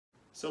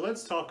So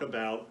let's talk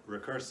about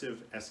recursive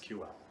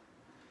SQL.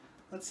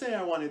 Let's say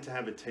I wanted to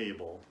have a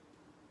table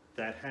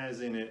that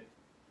has in it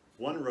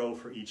one row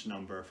for each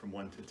number from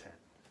 1 to 10.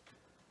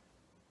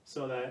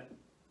 So that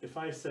if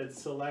I said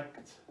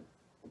select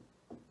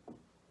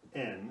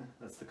n,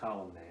 that's the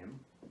column name,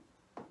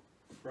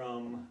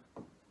 from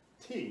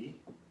t,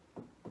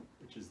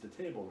 which is the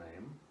table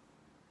name,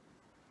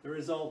 the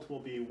result will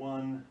be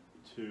 1,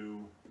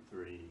 2,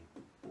 3,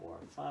 4,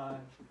 5,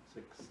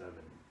 6, 7,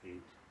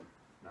 8,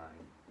 9,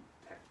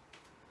 10.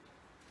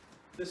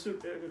 This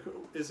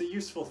is a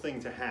useful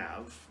thing to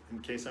have in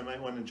case I might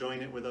want to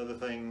join it with other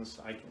things.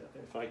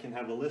 If I can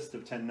have a list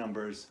of 10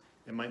 numbers,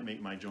 it might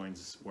make my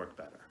joins work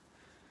better.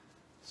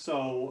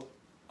 So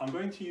I'm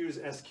going to use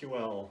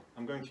SQL,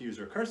 I'm going to use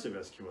Recursive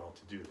SQL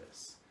to do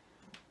this.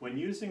 When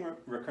using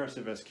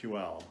Recursive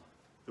SQL,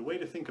 the way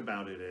to think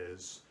about it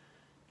is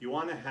you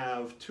want to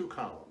have two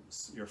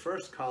columns. Your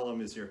first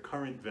column is your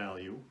current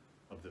value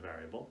of the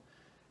variable,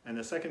 and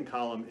the second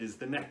column is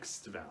the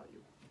next value.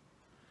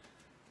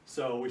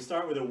 So we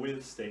start with a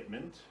with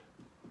statement,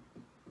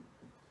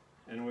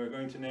 and we're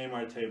going to name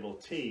our table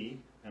T,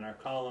 and our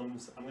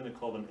columns, I'm going to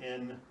call them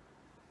N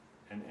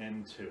and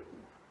N2.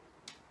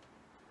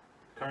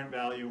 Current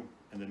value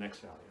and the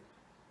next value.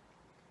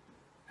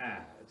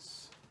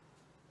 As.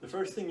 The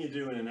first thing you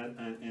do in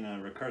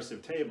a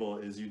recursive table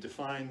is you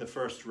define the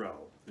first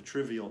row, the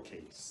trivial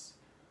case.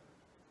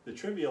 The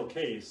trivial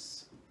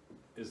case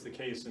is the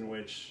case in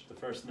which the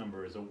first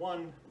number is a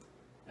 1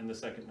 and the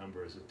second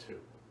number is a 2.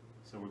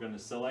 So we're going to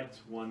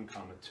select 1,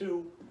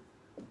 2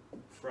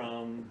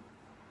 from,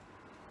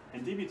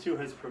 and DB2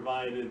 has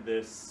provided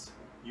this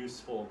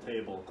useful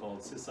table called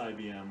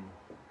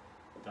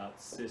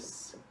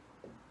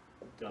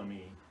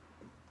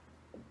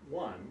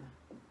sysibm.sysdummy1,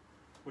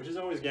 which is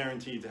always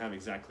guaranteed to have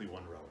exactly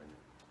one row in it.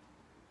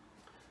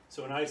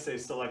 So when I say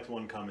select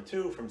 1,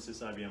 2 from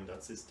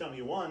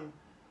sysibm.sysdummy1,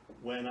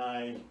 when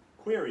I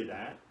query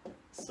that,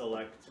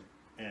 select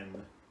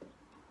n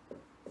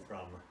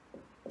from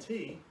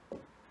t,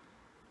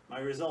 my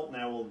result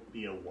now will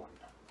be a 1.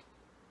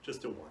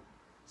 Just a 1.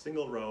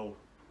 Single row,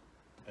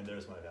 and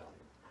there's my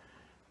value.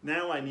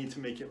 Now I need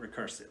to make it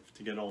recursive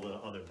to get all the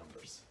other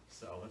numbers.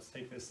 So let's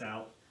take this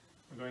out.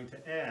 We're going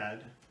to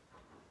add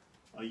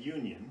a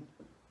union.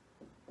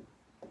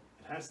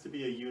 It has to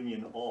be a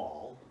union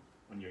all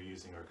when you're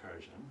using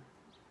recursion.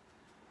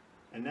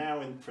 And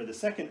now for the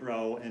second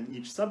row and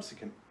each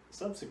subsequent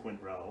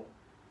row,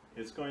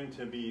 it's going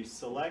to be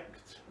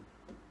select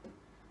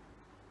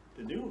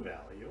the new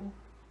value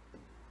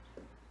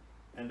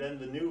and then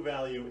the new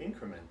value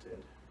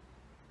incremented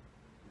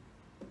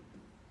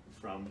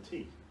from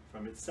t,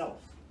 from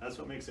itself. That's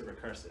what makes it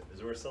recursive,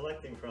 is we're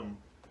selecting from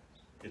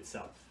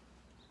itself.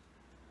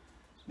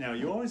 Now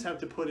you always have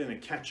to put in a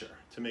catcher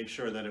to make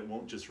sure that it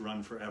won't just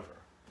run forever.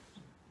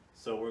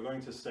 So we're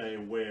going to say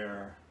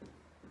where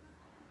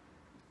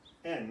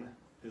n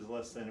is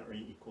less than or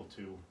equal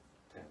to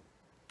 10.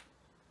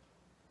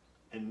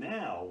 And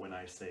now when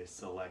I say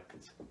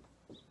select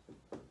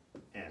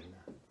n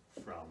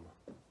from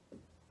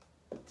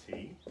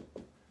t,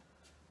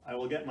 I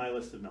will get my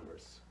list of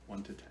numbers,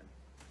 1 to 10.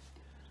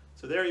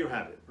 So there you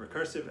have it,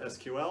 Recursive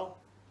SQL.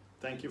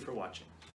 Thank you for watching.